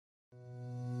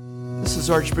This is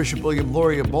Archbishop William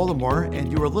Laurie of Baltimore, and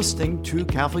you are listening to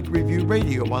Catholic Review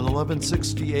Radio on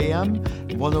 1160 AM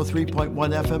and 103.1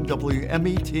 FM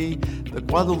WMET, the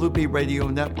Guadalupe Radio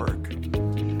Network.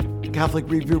 Catholic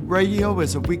Review Radio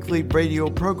is a weekly radio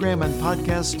program and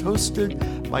podcast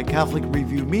hosted by Catholic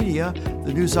Review Media,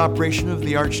 the news operation of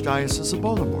the Archdiocese of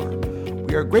Baltimore.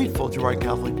 We are grateful to our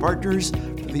Catholic partners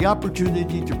for the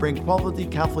opportunity to bring quality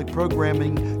Catholic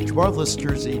programming to our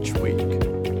listeners each week.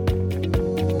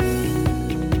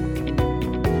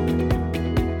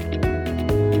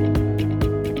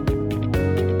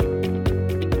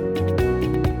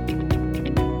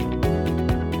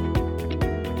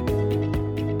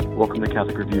 Welcome to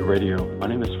Catholic Review Radio. My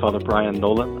name is Father Brian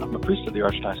Nolan. I'm a priest of the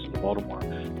Archdiocese of Baltimore.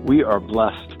 We are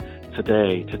blessed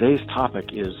today. Today's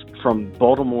topic is From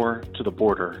Baltimore to the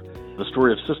Border, the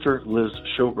story of Sister Liz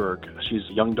Sjoberg. She's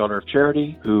a young daughter of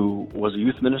charity who was a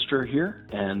youth minister here,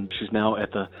 and she's now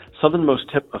at the southernmost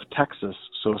tip of Texas.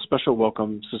 So a special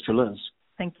welcome, Sister Liz.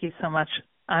 Thank you so much.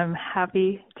 I'm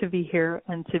happy to be here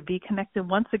and to be connected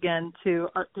once again to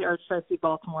the Archdiocese of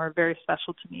Baltimore. Very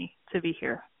special to me to be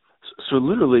here. So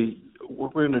literally,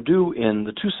 what we're going to do in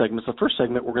the two segments, the first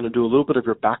segment, we're going to do a little bit of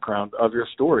your background, of your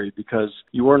story, because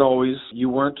you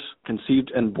weren't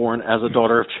conceived and born as a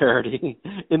daughter of charity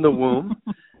in the womb.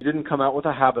 You didn't come out with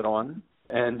a habit on,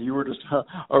 and you were just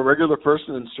a regular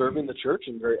person and serving the church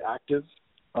and very active.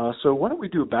 So why don't we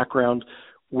do a background?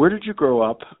 Where did you grow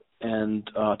up? And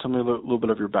tell me a little bit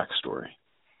of your backstory.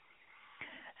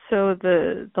 So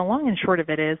the long and short of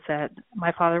it is that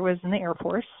my father was in the Air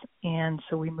Force, and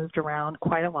so we moved around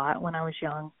quite a lot when I was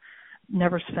young.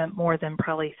 Never spent more than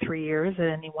probably 3 years at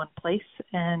any one place,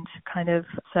 and kind of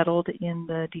settled in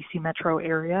the D.C. metro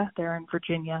area there in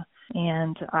Virginia.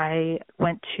 And I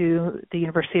went to the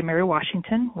University of Mary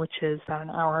Washington, which is about an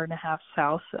hour and a half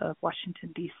south of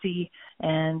Washington, D.C.,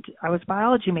 and I was a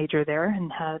biology major there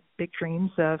and had big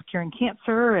dreams of curing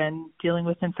cancer and dealing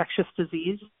with infectious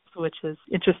disease, which is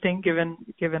interesting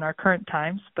given our current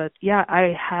times. But yeah,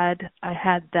 I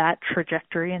had that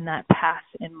trajectory and that path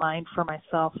in mind for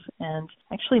myself, and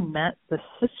actually met the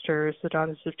sisters, the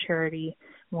Daughters of Charity,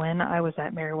 when I was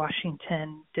at Mary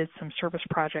Washington, did some service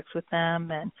projects with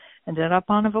them, and ended up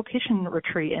on a vocation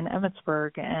retreat in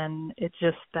Emmitsburg. And it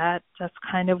just, that's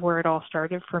kind of where it all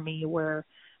started for me, where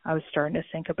I was starting to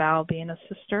think about being a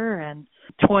sister and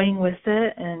toying with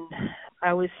it. And I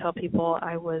always tell people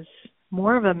I was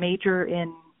more of a major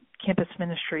in campus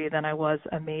ministry than I was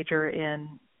a major in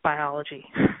biology.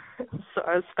 So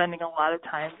I was spending a lot of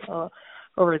time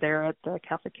over there at the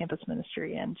Catholic campus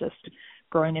ministry and just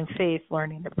growing in faith,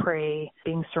 learning to pray,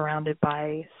 being surrounded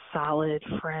by solid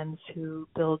friends who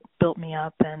built me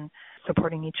up, and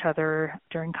supporting each other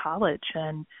during college.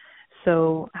 And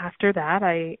so after that,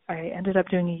 I ended up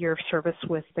doing a year of service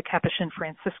with the Capuchin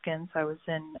Franciscans. I was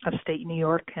in upstate New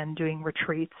York and doing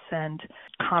retreats and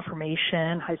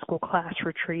confirmation, high school class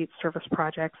retreats, service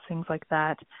projects, things like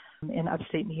that in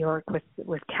upstate New York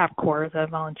with Cap Corps, the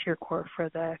volunteer corps for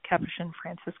the Capuchin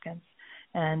Franciscans.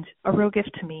 And a real gift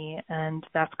to me, and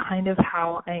that's kind of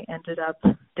how I ended up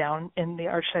down in the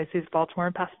Archdiocese of Baltimore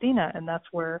and Pasadena, and that's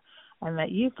where I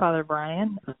met you, Father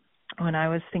Brian, when I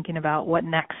was thinking about what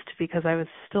next, because I was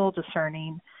still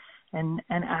discerning and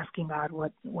asking God,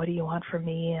 what do you want from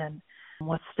me, and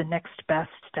what's the next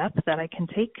best step that I can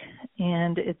take?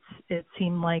 And it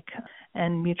seemed like,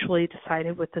 and mutually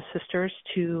decided with the sisters,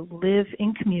 to live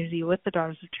in community with the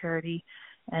Daughters of Charity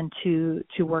and to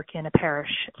work in a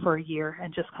parish for a year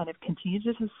and just kind of continue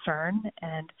to discern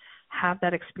and have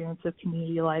that experience of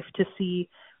community life to see,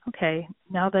 okay,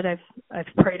 now that I've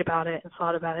prayed about it and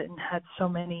thought about it and had so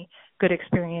many good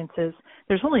experiences,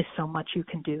 there's only so much you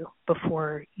can do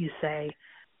before you say,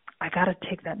 I got to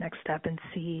take that next step and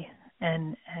see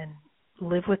and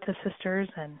live with the sisters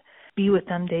and be with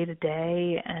them day to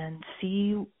day and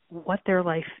see what their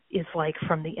life is like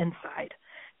from the inside.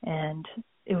 And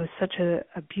it was such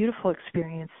a beautiful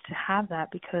experience to have that,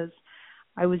 because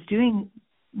I was doing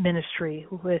ministry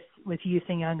with youth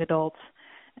and young adults,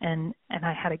 and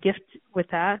I had a gift with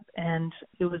that, and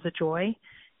it was a joy,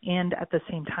 and at the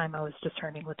same time I was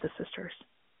discerning with the sisters.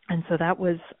 And so that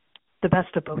was the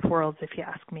best of both worlds, if you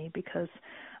ask me, because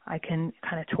I can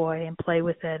kind of toy and play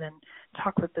with it and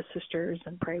talk with the sisters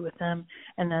and pray with them,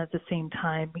 and then at the same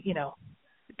time,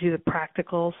 do the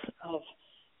practicals of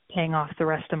paying off the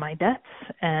rest of my debts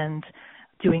and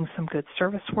doing some good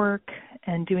service work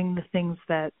and doing the things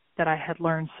that I had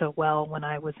learned so well when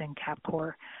I was in Cap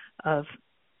Corps, of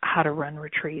how to run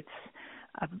retreats,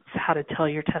 of how to tell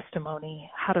your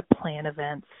testimony, how to plan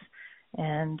events.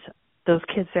 And those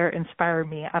kids there inspired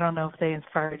me. I don't know if they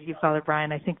inspired you, Father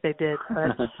Brian. I think they did.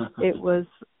 But it was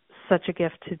such a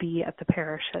gift to be at the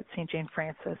parish at St. Jane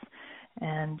Francis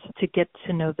and to get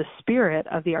to know the spirit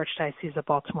of the Archdiocese of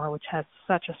Baltimore, which has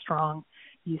such a strong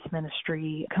youth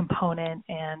ministry component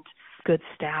and good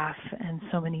staff and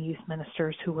so many youth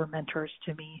ministers who were mentors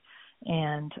to me.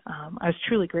 And I was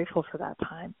truly grateful for that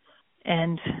time.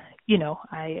 And, you know,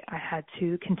 I had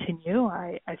to continue.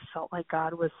 I felt like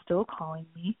God was still calling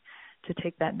me to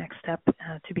take that next step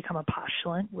to become a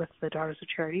postulant with the Daughters of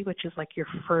Charity, which is like your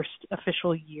first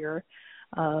official year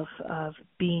of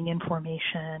being in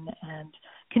formation and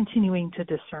continuing to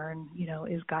discern, you know,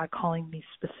 is God calling me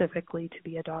specifically to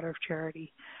be a Daughter of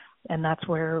Charity? And that's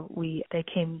where they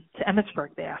came to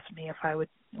Emmitsburg. They asked me if I would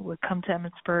come to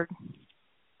Emmitsburg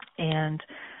and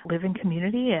live in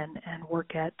community and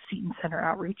work at Seton Center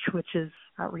Outreach, which is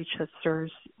outreach that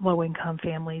serves low-income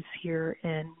families here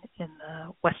in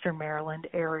the Western Maryland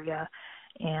area.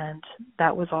 And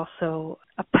that was also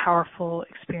a powerful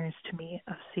experience to me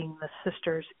of seeing the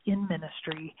sisters in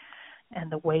ministry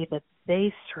and the way that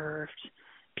they served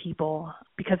people,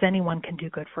 because anyone can do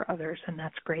good for others, and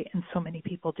that's great, and so many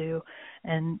people do.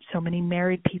 And so many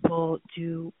married people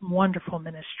do wonderful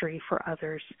ministry for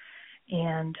others,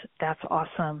 and that's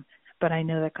awesome. But I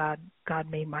know that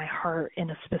God made my heart in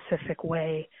a specific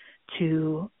way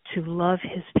to love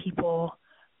his people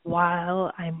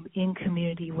while I'm in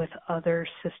community with other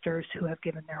sisters who have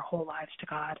given their whole lives to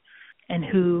God and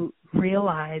who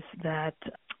realize that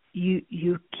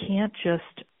you can't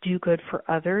just do good for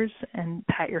others and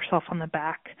pat yourself on the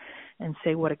back and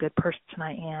say what a good person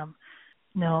I am.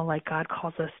 No, like God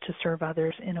calls us to serve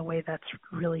others in a way that's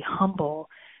really humble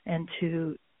and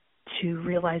to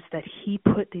realize that he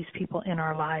put these people in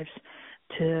our lives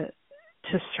to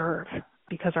serve,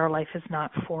 because our life is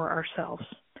not for ourselves.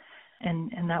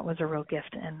 And that was a real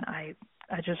gift. And I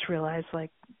just realized,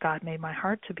 like, God made my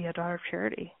heart to be a Daughter of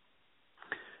Charity.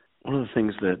 One of the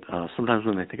things that sometimes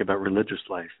when I think about religious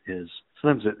life is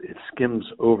sometimes it skims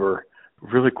over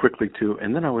really quickly to,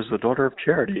 and then I was the Daughter of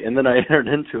Charity, and then I entered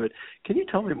into it. Can you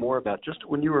tell me more about just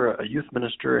when you were a youth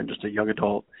minister and just a young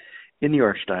adult in the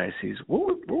Archdiocese,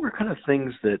 what were kind of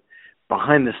things that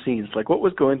behind the scenes, like what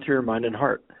was going through your mind and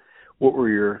heart? What were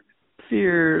your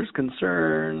fears,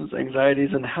 concerns, anxieties,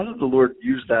 and how did the Lord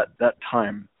use that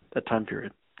time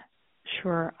period?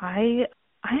 Sure. I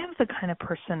have the kind of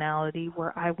personality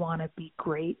where I want to be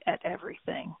great at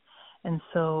everything. And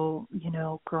so, you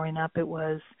know, growing up, it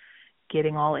was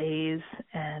getting all A's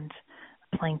and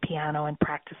playing piano and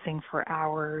practicing for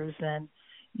hours and,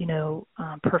 you know,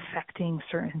 perfecting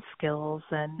certain skills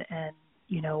and,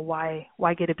 you know, why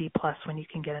get a B+ when you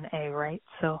can get an A, right?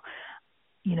 So,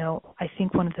 you know, I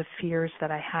think one of the fears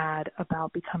that I had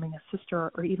about becoming a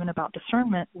sister or even about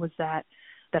discernment was that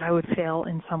I would fail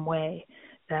in some way.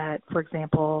 That, for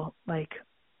example, like,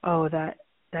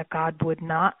 that God would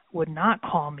not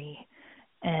call me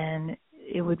and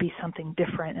it would be something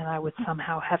different and I would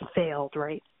somehow have failed,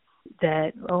 right?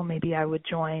 That, maybe I would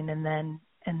join and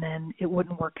then it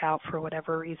wouldn't work out for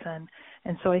whatever reason.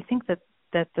 And so I think that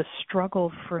the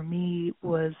struggle for me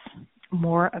was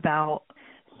more about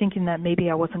thinking that maybe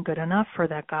I wasn't good enough or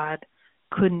that God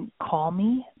couldn't call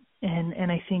me. And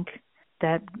I think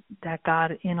that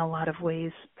God, in a lot of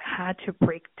ways, had to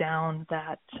break down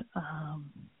that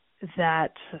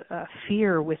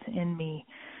fear within me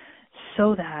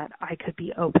so that I could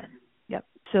be open. Yep.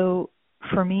 So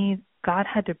for me, God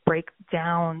had to break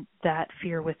down that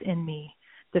fear within me,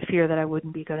 the fear that I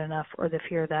wouldn't be good enough, or the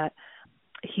fear that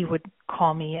he would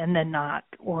call me and then not,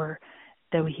 or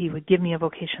that he would give me a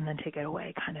vocation and then take it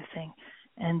away, kind of thing.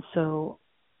 And so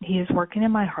he is working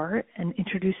in my heart and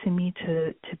introducing me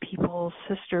to people,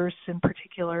 sisters in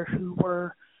particular, who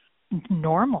were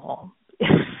normal,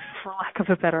 for lack of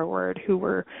a better word, who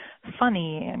were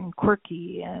funny and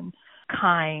quirky and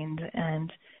kind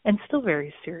and still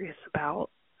very serious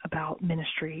about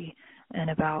ministry and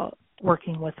about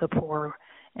working with the poor.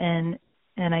 And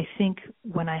I think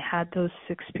when I had those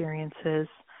experiences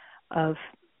of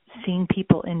seeing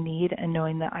people in need and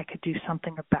knowing that I could do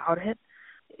something about it,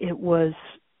 it was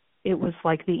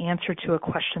like the answer to a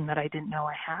question that I didn't know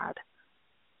I had,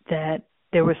 that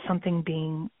there was something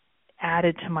being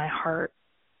added to my heart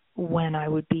when I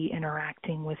would be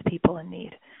interacting with people in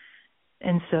need.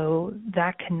 And so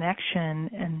that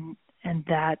connection and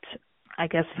that, I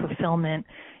guess, fulfillment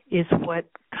is what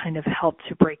kind of helped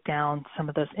to break down some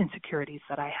of those insecurities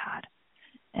that I had.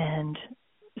 And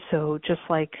so just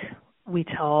like we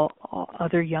tell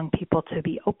other young people to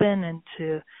be open and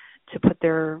to put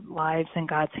their lives in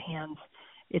God's hands,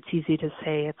 it's easy to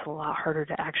say. It's a lot harder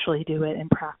to actually do it in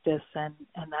practice, and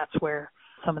that's where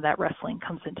some of that wrestling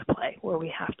comes into play, where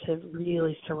we have to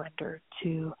really surrender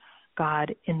to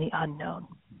God in the unknown.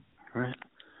 Right.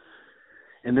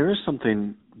 And there is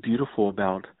something beautiful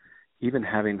about even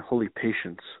having holy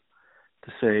patience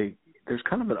to say there's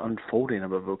kind of an unfolding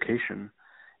of a vocation,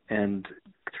 and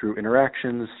through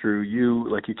interactions, through you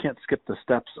can't skip the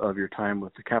steps of your time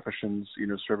with the Capuchins,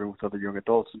 serving with other young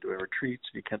adults and doing retreats.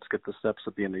 You can't skip the steps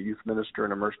of being a youth minister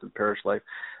and immersed in parish life.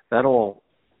 That all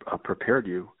prepared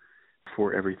you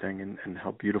for everything, and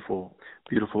how beautiful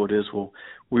it is. Well,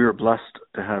 we are blessed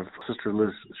to have Sister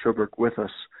Liz Sjoberg with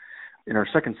us. In our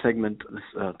second segment, this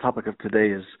topic of today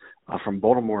is from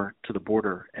Baltimore to the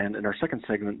border. And in our second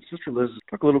segment, Sister Liz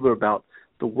talk a little bit about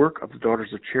the work of the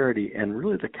Daughters of Charity and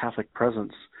really the Catholic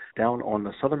presence down on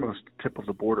the southernmost tip of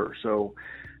the border. So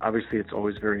obviously it's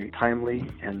always very timely,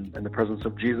 and the presence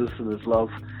of Jesus and his love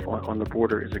on the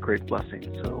border is a great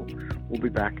blessing. So we'll be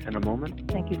back in a moment.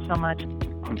 Thank you so much.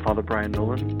 I'm Father Brian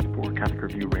Nolan for Catholic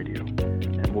Review Radio,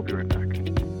 and we'll be right back.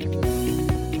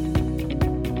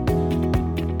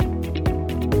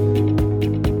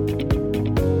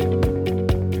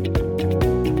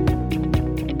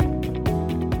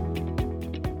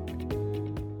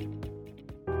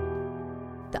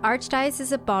 The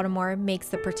Archdiocese of Baltimore makes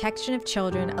the protection of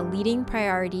children a leading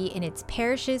priority in its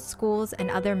parishes, schools, and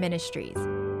other ministries.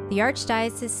 The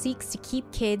Archdiocese seeks to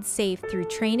keep kids safe through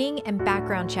training and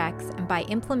background checks, and by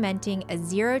implementing a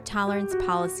zero-tolerance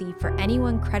policy for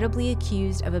anyone credibly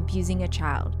accused of abusing a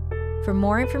child. For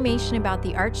more information about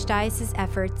the Archdiocese's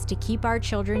efforts to keep our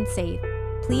children safe,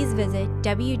 please visit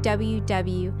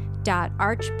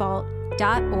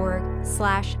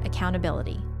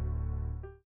www.archbalt.org/accountability.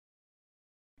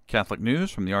 Catholic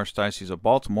news from the Archdiocese of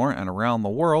Baltimore and around the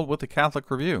world with the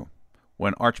Catholic Review.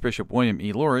 When Archbishop William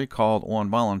E. Lurie called on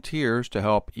volunteers to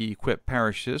help equip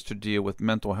parishes to deal with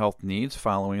mental health needs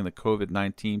following the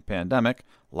COVID-19 pandemic,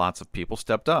 lots of people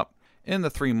stepped up. In the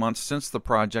 3 months since the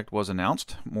project was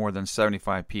announced, more than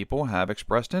 75 people have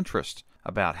expressed interest.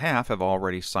 About half have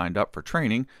already signed up for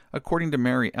training, according to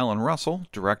Mary Ellen Russell,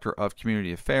 Director of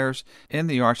Community Affairs in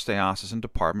the Archdiocesan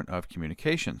Department of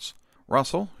Communications.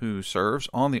 Russell, who serves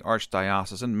on the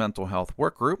Archdiocesan Mental Health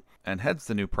Work Group and heads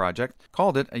the new project,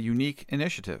 called it a unique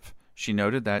initiative. She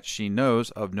noted that she knows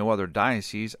of no other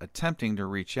diocese attempting to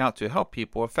reach out to help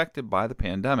people affected by the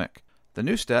pandemic. The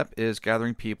new step is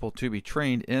gathering people to be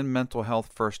trained in mental health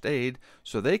first aid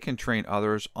so they can train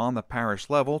others on the parish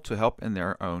level to help in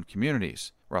their own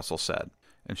communities, Russell said.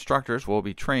 Instructors will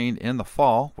be trained in the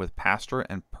fall with pastor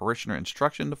and parishioner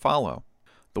instruction to follow.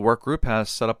 The work group has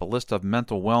set up a list of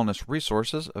mental wellness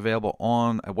resources available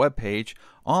on a webpage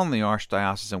on the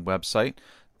Archdiocesan website,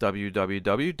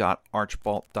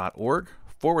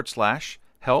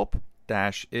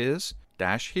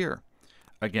 www.archbalt.org/help-is-here.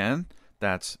 Again,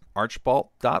 that's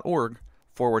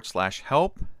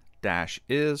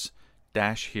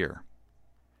archbalt.org/help-is-here.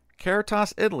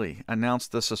 Caritas Italy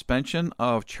announced the suspension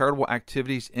of charitable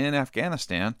activities in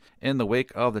Afghanistan in the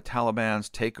wake of the Taliban's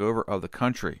takeover of the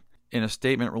country. In a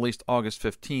statement released August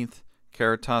 15th,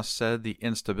 Caritas said the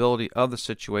instability of the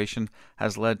situation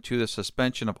has led to the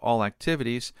suspension of all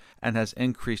activities and has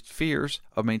increased fears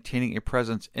of maintaining a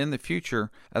presence in the future,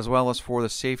 as well as for the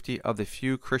safety of the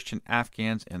few Christian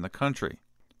Afghans in the country.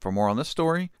 For more on this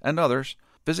story and others,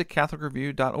 visit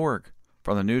CatholicReview.org.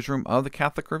 From the newsroom of the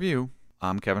Catholic Review,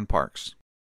 I'm Kevin Parks.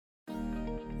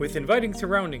 With inviting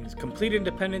surroundings, complete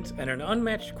independence, and an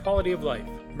unmatched quality of life,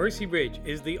 Mercy Ridge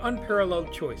is the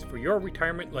unparalleled choice for your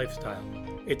retirement lifestyle.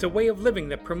 It's a way of living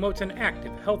that promotes an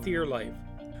active, healthier life.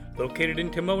 Located in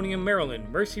Timonium, Maryland,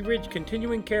 Mercy Ridge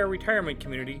Continuing Care Retirement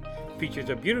Community features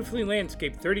a beautifully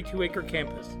landscaped 32-acre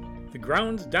campus. The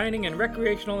grounds, dining, and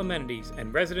recreational amenities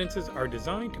and residences are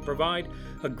designed to provide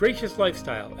a gracious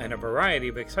lifestyle and a variety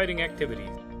of exciting activities.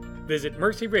 Visit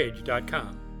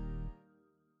mercyridge.com.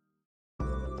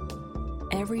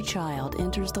 Every child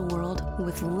enters the world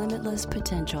with limitless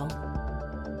potential.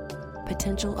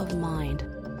 Potential of mind,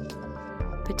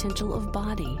 potential of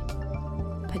body,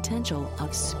 potential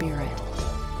of spirit.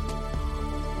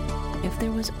 If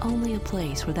there was only a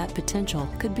place where that potential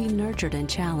could be nurtured and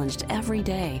challenged every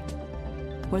day,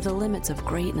 where the limits of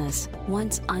greatness,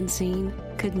 once unseen,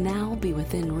 could now be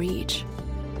within reach.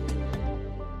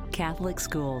 Catholic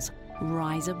schools,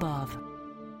 rise above.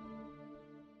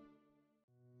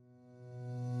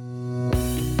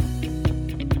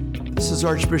 This is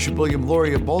Archbishop William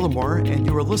Lurie of Baltimore, and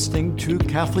you are listening to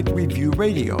Catholic Review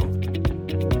Radio.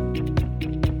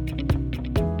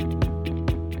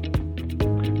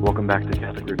 Welcome back to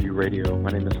Catholic Review Radio. My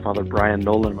name is Father Brian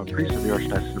Nolan. I'm a priest of the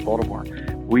Archdiocese of Baltimore.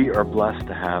 We are blessed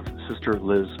to have Sister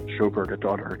Liz Sjoberg, a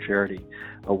daughter of charity,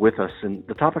 with us. And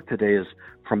the topic today is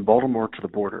From Baltimore to the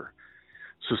Border.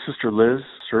 So Sister Liz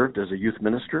served as a youth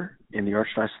minister in the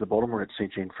Archdiocese of Baltimore at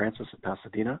St. Jane Francis at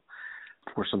Pasadena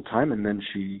for some time, and then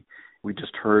we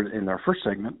just heard in our first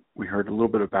segment, we heard a little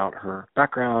bit about her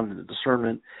background and the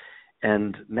discernment,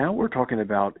 and now we're talking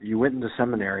about you went into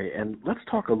seminary, and let's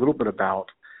talk a little bit about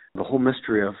the whole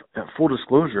mystery of full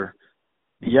disclosure.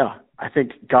 Yeah, I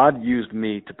think God used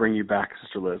me to bring you back,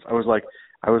 Sister Liz. I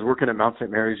was working at Mount St.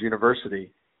 Mary's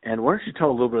University, and why don't you tell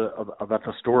a little bit about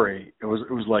the story? It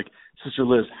was like, Sister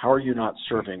Liz, how are you not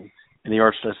serving in the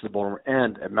Archdiocese of Baltimore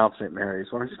and at Mount St. Mary's?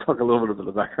 Why don't you talk a little bit about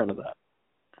the background of that?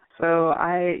 So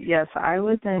I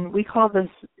was in, we call it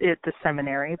the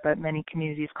seminary, but many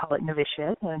communities call it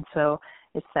novitiate. And so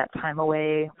it's that time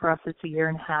away. For us, it's a year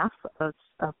and a half of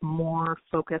more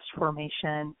focused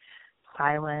formation,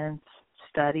 silence,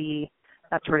 study,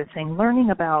 that sort of thing,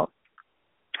 learning about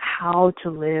how to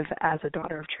live as a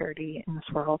daughter of charity in this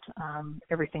world,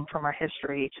 everything from our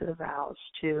history to the vows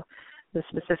to the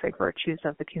specific virtues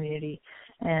of the community.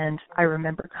 And I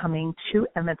remember coming to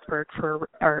Emmitsburg for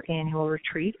our annual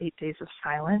retreat, 8 days of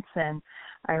silence, and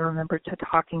I remember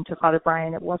talking to Father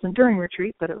Brian. It wasn't during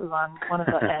retreat, but it was on one of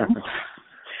the ends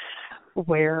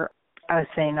where I was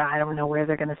saying, I don't know where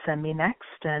they're going to send me next,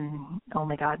 and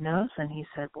only God knows. And he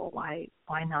said, well, why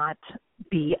not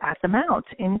be at the Mount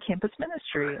in campus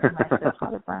ministry? And I said,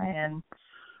 Father Brian,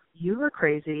 you are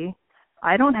crazy.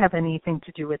 I don't have anything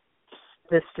to do with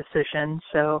this decision.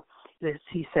 So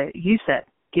he said, you said,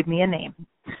 give me a name.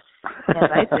 And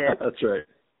I did. That's right.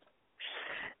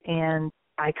 And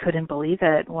I couldn't believe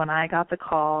it when I got the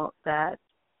call that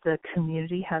the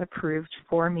community had approved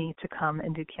for me to come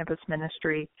and do campus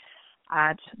ministry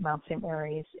at Mount St.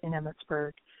 Mary's in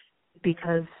Emmitsburg,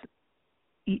 because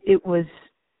it was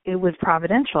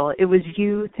providential. It was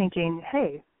you thinking,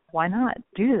 hey, why not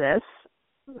do this?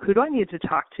 Who do I need to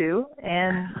talk to?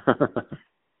 And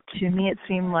to me, it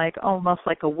seemed like almost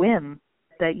like a whim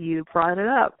that you brought it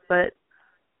up, but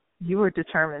you were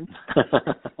determined.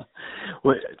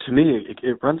 Well, to me,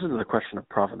 it runs into the question of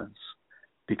providence,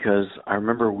 because I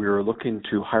remember we were looking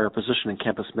to hire a position in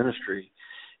campus ministry,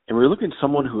 and we were looking at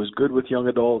someone who was good with young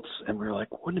adults, and we were like,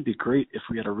 wouldn't it be great if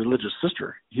we had a religious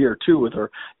sister here too with our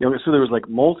young? So there was like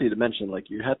multi-dimension, like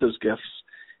you had those gifts.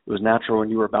 It was natural when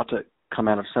you were about to come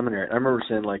out of seminary. I remember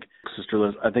saying, like, Sister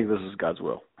Liz, I think this is God's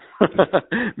will.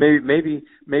 maybe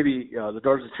the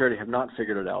Daughters of Charity have not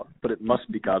figured it out, but it must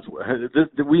be God's will.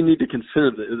 We need to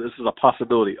consider that this is a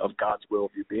possibility of God's will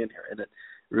of you being here. And it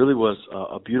really was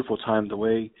a beautiful time, the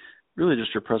way really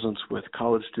just your presence with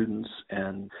college students.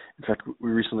 And in fact,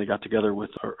 we recently got together with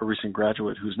a recent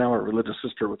graduate who's now a religious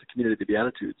sister with the Community of the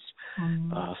Beatitudes,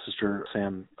 Sister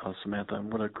Samantha.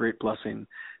 And what a great blessing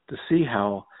to see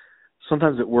how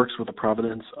sometimes it works with the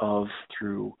providence of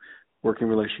through working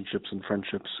relationships and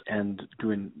friendships and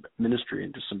doing ministry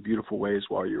in just some beautiful ways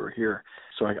while you were here.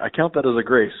 So I count that as a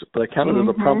grace, but I count it as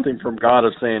a prompting from God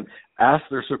of saying, ask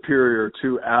their superior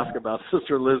to ask about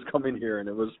Sister Liz coming here. And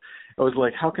it was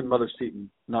like, how can Mother Seton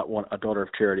not want a daughter of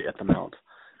charity at the Mount?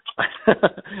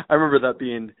 I remember that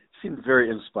seemed very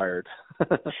inspired.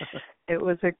 It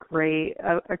was a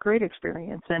great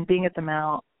experience, and being at the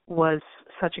Mount was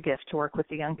such a gift to work with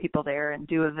the young people there and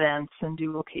do events and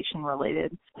do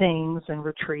vocation-related things and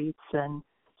retreats. And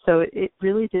so it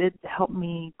really did help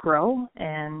me grow.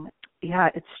 And, yeah,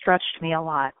 it stretched me a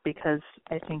lot, because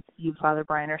I think you, Father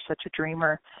Brian, are such a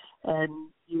dreamer. And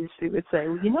you would say,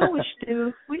 well,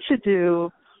 we should do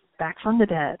Back from the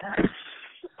Dead.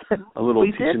 A little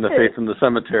teaching the faith in the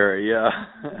cemetery, yeah.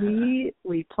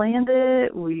 We planned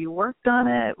it. We worked on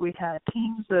it. We had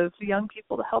teams of young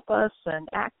people to help us and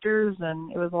actors,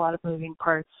 and it was a lot of moving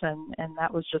parts. And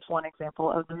that was just one example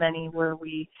of the many where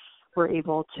we were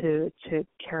able to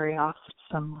carry off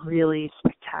some really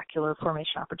spectacular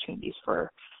formation opportunities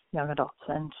for young adults.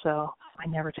 And so I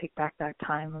never take back that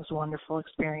time. It was a wonderful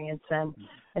experience. And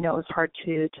I know it was hard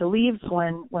to leave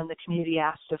when the community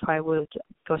asked if I would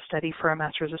go study for a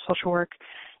master's of social work.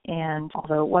 And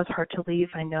although it was hard to leave,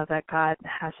 I know that God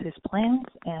has his plans.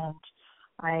 And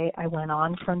I went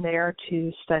on from there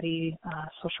to study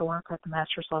social work at the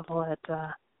master's level at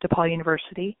DePaul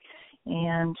University,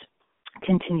 and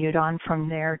continued on from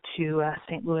there to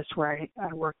St. Louis, where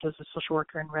I worked as a social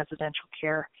worker in residential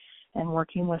care, and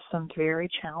working with some very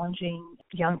challenging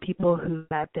young people who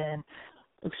had been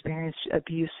experienced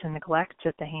abuse and neglect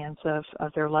at the hands of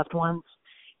their loved ones,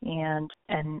 and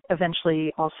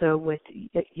eventually also with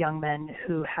young men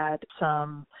who had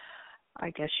some, I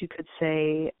guess you could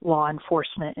say, law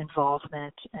enforcement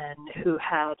involvement, and who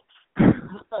had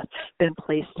been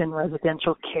placed in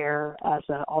residential care as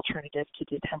an alternative to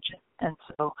detention. And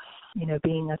so,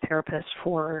 being a therapist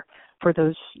for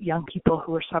those young people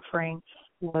who were suffering,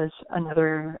 was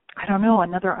another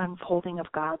unfolding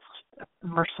of God's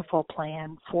merciful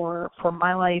plan for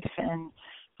my life and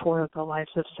for the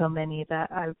lives of so many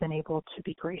that I've been able to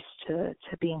be graced to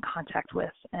be in contact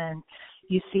with. And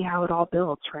you see how it all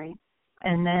builds, right?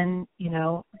 And then,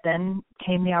 then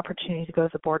came the opportunity to go to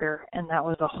the border, and that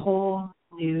was a whole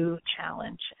new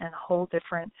challenge and a whole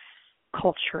different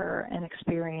culture and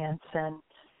experience. And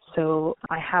so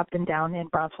I have been down in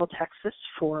Brownsville, Texas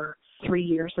for 3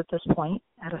 years at this point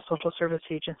at a social service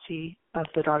agency of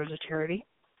the Daughters of Charity.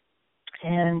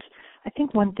 And I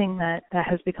think one thing that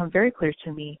has become very clear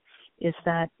to me is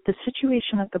that the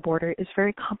situation at the border is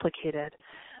very complicated.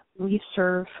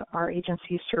 Our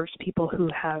agency serves people who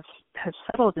have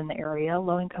settled in the area,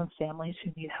 low-income families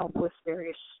who need help with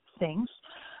various things,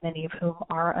 many of whom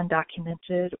are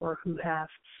undocumented or who have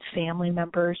family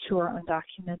members who are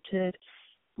undocumented.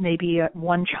 Maybe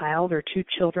one child or two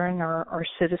children are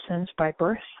citizens by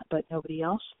birth, but nobody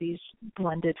else, these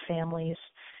blended families.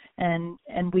 And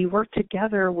we work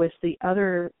together with the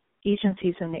other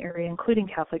agencies in the area, including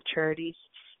Catholic Charities,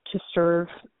 to serve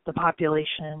the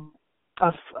population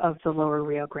of the lower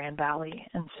Rio Grande Valley.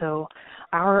 And so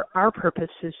our purpose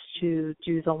is to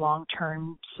do the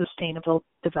long-term sustainable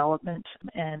development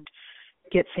and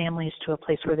get families to a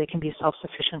place where they can be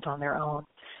self-sufficient on their own.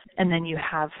 And then you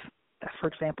have, for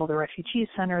example, the Refugee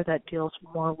Center that deals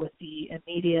more with the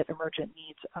immediate emergent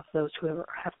needs of those who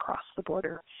have crossed the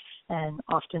border. And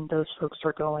often those folks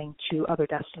are going to other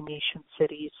destination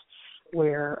cities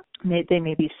where they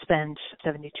maybe spend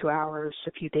 72 hours,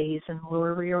 a few days in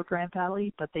lower Rio Grande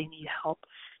Valley, but they need help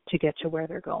to get to where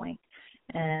they're going.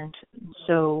 And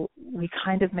so we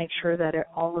kind of make sure that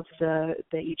all of the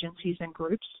agencies and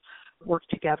groups work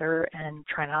together and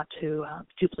try not to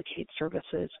duplicate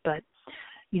services. But,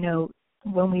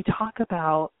 when we talk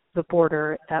about the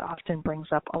border, that often brings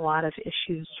up a lot of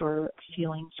issues or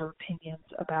feelings or opinions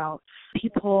about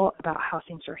people, about how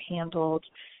things are handled.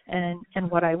 And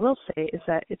what I will say is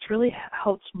that it's really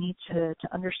helped me to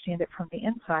understand it from the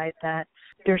inside, that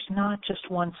there's not just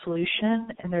one solution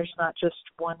and there's not just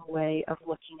one way of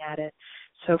looking at it.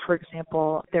 So, for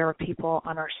example, there are people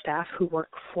on our staff who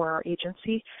work for our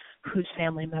agency whose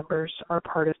family members are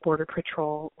part of Border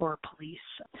Patrol or police,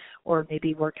 or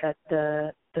maybe work at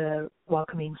the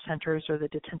welcoming centers or the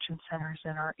detention centers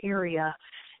in our area,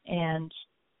 and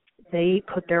they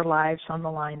put their lives on the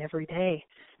line every day,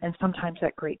 and sometimes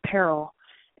at great peril.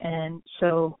 And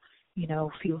so,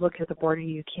 if you look at the border,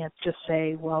 you can't just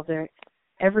say, well,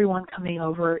 everyone coming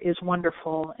over is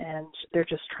wonderful and they're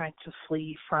just trying to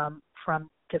flee from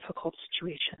difficult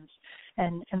situations.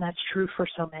 And that's true for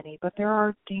so many, but there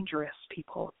are dangerous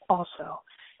people also.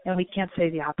 And we can't say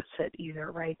the opposite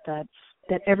either, right? That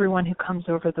everyone who comes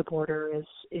over the border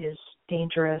is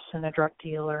dangerous and a drug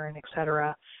dealer and et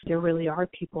cetera. There really are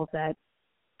people that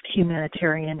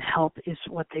humanitarian help is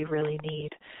what they really need,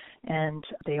 and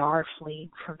they are fleeing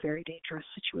from very dangerous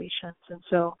situations. And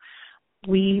so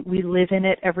we live in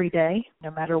it every day. No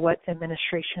matter what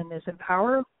administration is in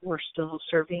power, we're still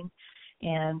serving.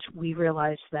 And we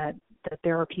realize that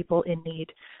there are people in need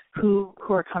who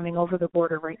are coming over the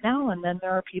border right now, and then there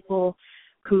are people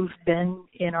who've been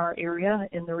in our area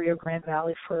in the Rio Grande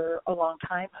Valley for a long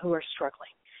time who are struggling.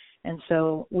 And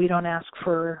so we don't ask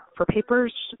for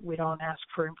papers, we don't ask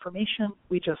for information,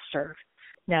 we just serve.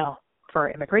 Now, for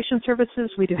our immigration services,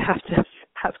 we do have to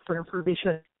ask for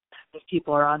information. If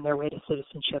people are on their way to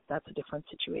citizenship, that's a different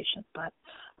situation. But,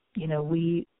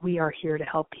 we are here to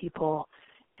help people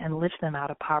and lift them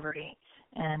out of poverty.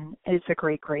 And it's a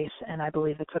great grace, and I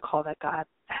believe it's a call that God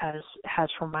has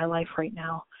for my life right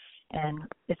now. And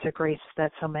it's a grace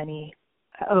that so many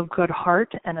of good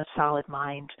heart and a solid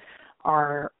mind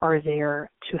are there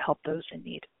to help those in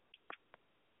need.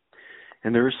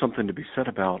 And there is something to be said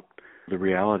about the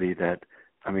reality that,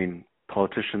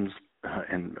 politicians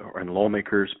and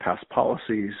lawmakers pass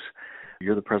policies.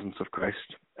 You're the presence of Christ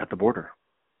at the border,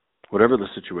 whatever the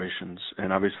situations.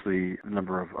 And obviously a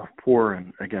number of poor,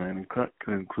 and again, it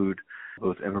can include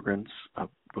both immigrants,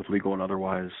 both legal and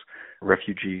otherwise,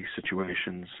 refugee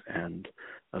situations, and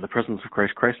the presence of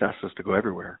Christ. Christ asks us to go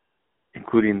everywhere,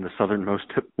 including the southernmost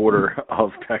tip border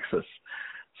of Texas.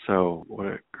 So what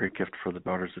a great gift for the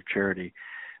Daughters of Charity.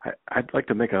 I'd like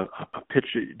to make a pitch.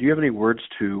 Do you have any words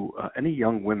to any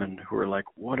young women who are like,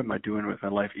 what am I doing with my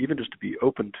life? Even just to be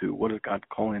open to, what is God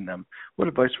calling them? What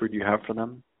advice would you have for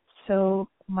them? So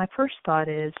my first thought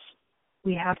is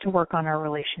we have to work on our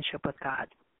relationship with God.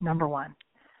 Number one,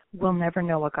 we'll never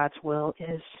know what God's will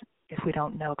is if we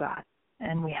don't know God.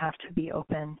 And we have to be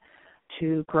open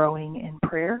to growing in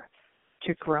prayer,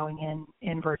 to growing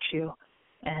in virtue.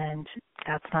 And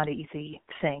that's not an easy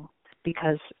thing.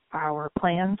 because our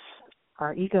plans,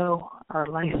 our ego, our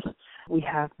life, we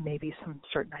have maybe some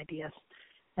certain ideas.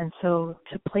 And so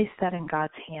to place that in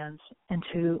God's hands and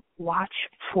to watch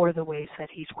for the ways that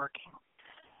He's working.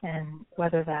 And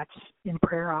whether that's in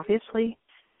prayer, obviously,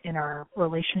 in our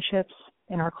relationships,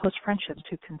 in our close friendships,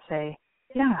 who can say,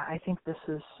 yeah, I think this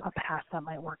is a path that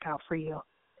might work out for you.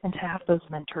 And to have those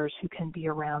mentors who can be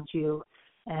around you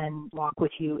and walk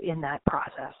with you in that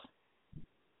process.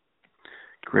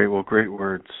 Great. Well, great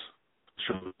words.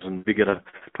 And we get to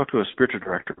talk to a spiritual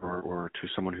director or to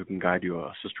someone who can guide you,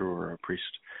 a sister or a priest,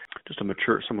 just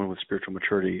someone with spiritual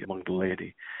maturity among the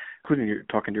laity, including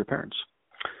talking to your parents.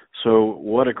 So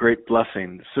what a great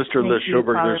blessing. Sister Liz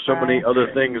Sjoberg, there's so many other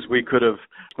things we could have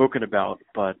spoken about,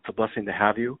 but it's a blessing to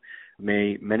have you.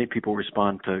 May many people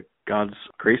respond to God's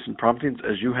grace and promptings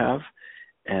as you have,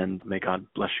 and may God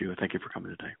bless you. Thank you for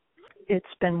coming today. It's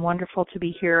been wonderful to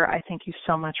be here. I thank you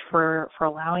so much for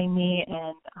allowing me,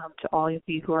 and to all of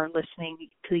you who are listening,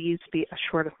 please be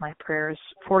assured of my prayers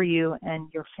for you and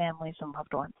your families and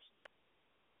loved ones.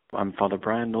 I'm Father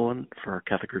Brian Nolan for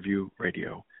Catholic Review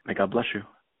Radio. May God bless you.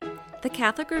 The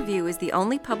Catholic Review is the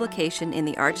only publication in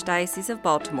the Archdiocese of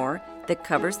Baltimore that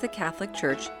covers the Catholic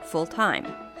Church full-time.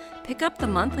 Pick up the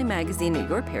monthly magazine at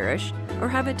your parish or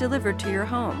have it delivered to your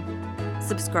home.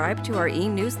 Subscribe to our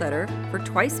e-newsletter for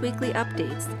twice-weekly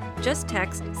updates. Just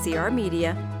text CR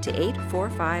Media to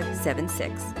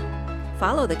 84576.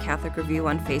 Follow the Catholic Review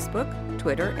on Facebook,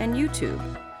 Twitter, and YouTube.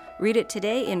 Read it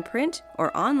today in print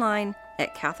or online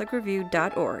at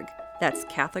catholicreview.org. That's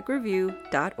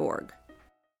catholicreview.org.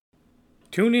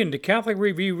 Tune in to Catholic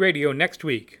Review Radio next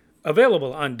week.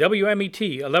 Available on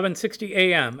WMET 1160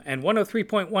 AM and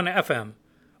 103.1 FM.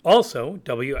 Also,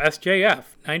 WSJF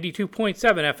 92.7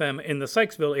 FM in the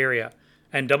Sykesville area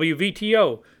and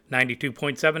WVTO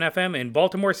 92.7 FM in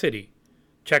Baltimore City.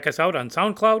 Check us out on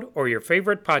SoundCloud or your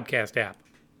favorite podcast app.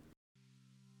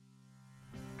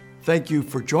 Thank you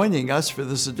for joining us for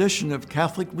this edition of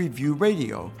Catholic Review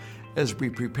Radio. As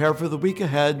we prepare for the week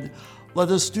ahead, let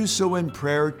us do so in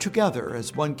prayer together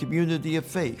as one community of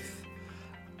faith.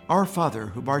 Our Father,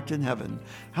 who art in heaven,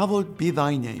 hallowed be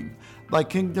thy name. Thy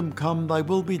kingdom come, thy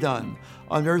will be done,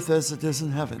 on earth as it is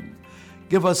in heaven.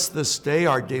 Give us this day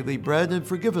our daily bread, and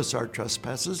forgive us our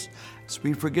trespasses, as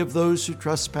we forgive those who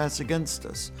trespass against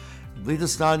us. Lead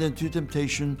us not into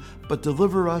temptation, but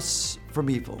deliver us from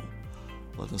evil.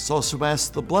 Let us also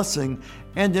ask the blessing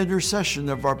and intercession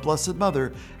of our Blessed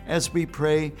Mother as we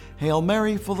pray, Hail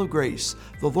Mary, full of grace,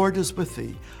 the Lord is with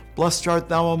thee. Blessed art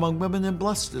thou among women, and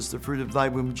blessed is the fruit of thy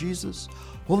womb, Jesus.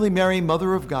 Holy Mary,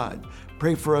 Mother of God,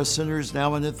 pray for us sinners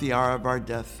now and at the hour of our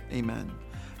death. Amen.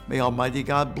 May Almighty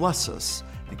God bless us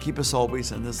and keep us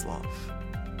always in His love.